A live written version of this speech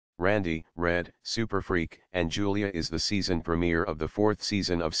Randy, Red, Superfreak, and Julia is the season premiere of the 4th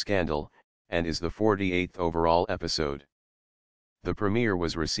season of Scandal, and is the 48th overall episode. The premiere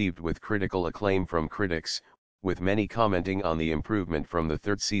was received with critical acclaim from critics, with many commenting on the improvement from the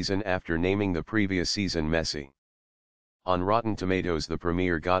 3rd season after naming the previous season messy. On Rotten Tomatoes, the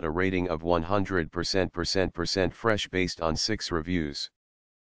premiere got a rating of 100% fresh based on 6 reviews.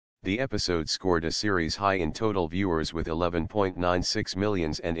 The episode scored a series high in total viewers with 11.96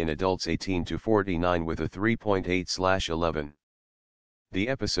 million and in adults 18 to 49 with a 3.8/11. The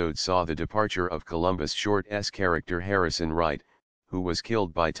episode saw the departure of Columbus Short's character Harrison Wright, who was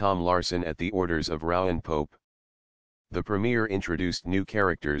killed by Tom Larson at the orders of Rowan Pope. The premiere introduced new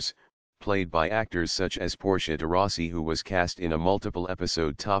characters, played by actors such as Portia de Rossi, who was cast in a multiple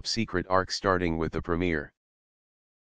episode top secret arc starting with the premiere.